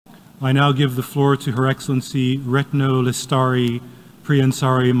I now give the floor to Her Excellency Retno Lestari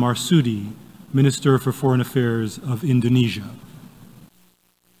Priyansari Marsudi, Minister for Foreign Affairs of Indonesia.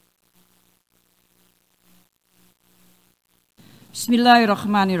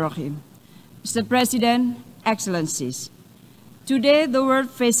 Bismillahirrahmanirrahim. Mr. President, Excellencies, today the world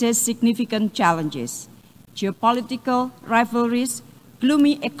faces significant challenges: geopolitical rivalries,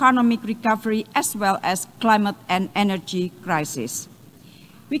 gloomy economic recovery, as well as climate and energy crisis.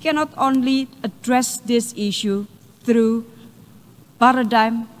 We cannot only address this issue through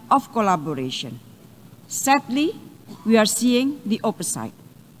paradigm of collaboration. Sadly, we are seeing the opposite.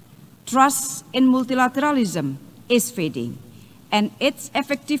 Trust in multilateralism is fading, and its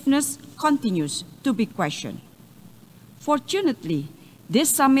effectiveness continues to be questioned. Fortunately,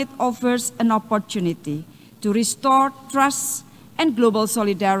 this summit offers an opportunity to restore trust and global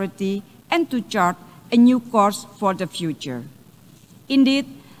solidarity and to chart a new course for the future. Indeed,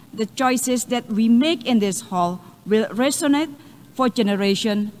 the choices that we make in this hall will resonate for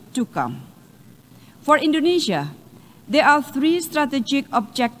generations to come. For Indonesia, there are three strategic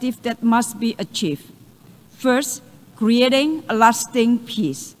objectives that must be achieved. First, creating a lasting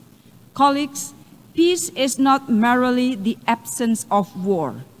peace. Colleagues, peace is not merely the absence of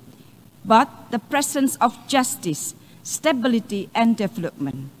war, but the presence of justice, stability, and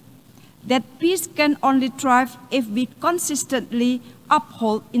development. That peace can only thrive if we consistently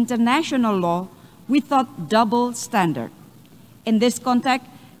uphold international law without double standard. In this context,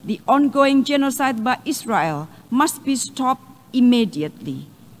 the ongoing genocide by Israel must be stopped immediately.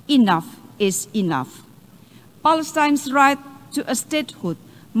 Enough is enough. Palestine's right to a statehood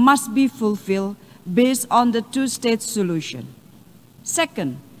must be fulfilled based on the two-state solution.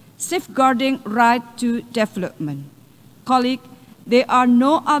 Second, safeguarding right to development. Colleagues, there are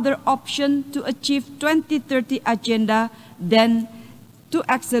no other option to achieve 2030 agenda than to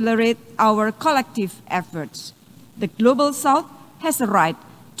accelerate our collective efforts. The Global South has a right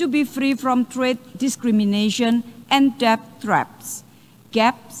to be free from trade discrimination and debt traps.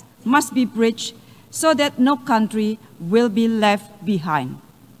 Gaps must be bridged so that no country will be left behind.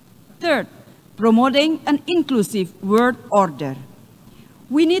 Third, promoting an inclusive world order.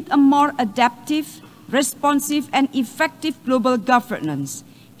 We need a more adaptive, responsive, and effective global governance,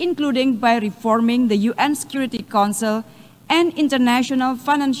 including by reforming the UN Security Council and international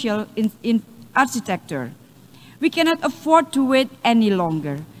financial architecture. We cannot afford to wait any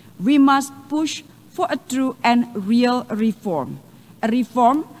longer. We must push for a true and real reform, a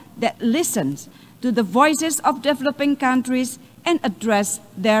reform that listens to the voices of developing countries and address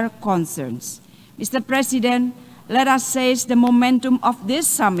their concerns. Mr. President, let us seize the momentum of this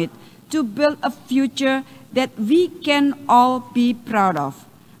summit to build a future that we can all be proud of,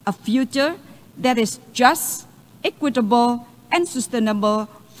 a future that is just, equitable, and sustainable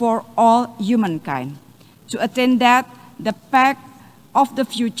for all humankind. To attain that, the path of the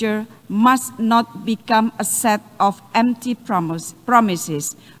future must not become a set of empty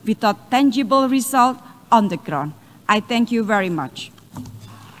promises without tangible result on the ground. I thank you very much.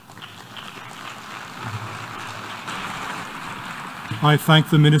 I thank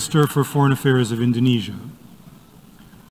the Minister for Foreign Affairs of Indonesia.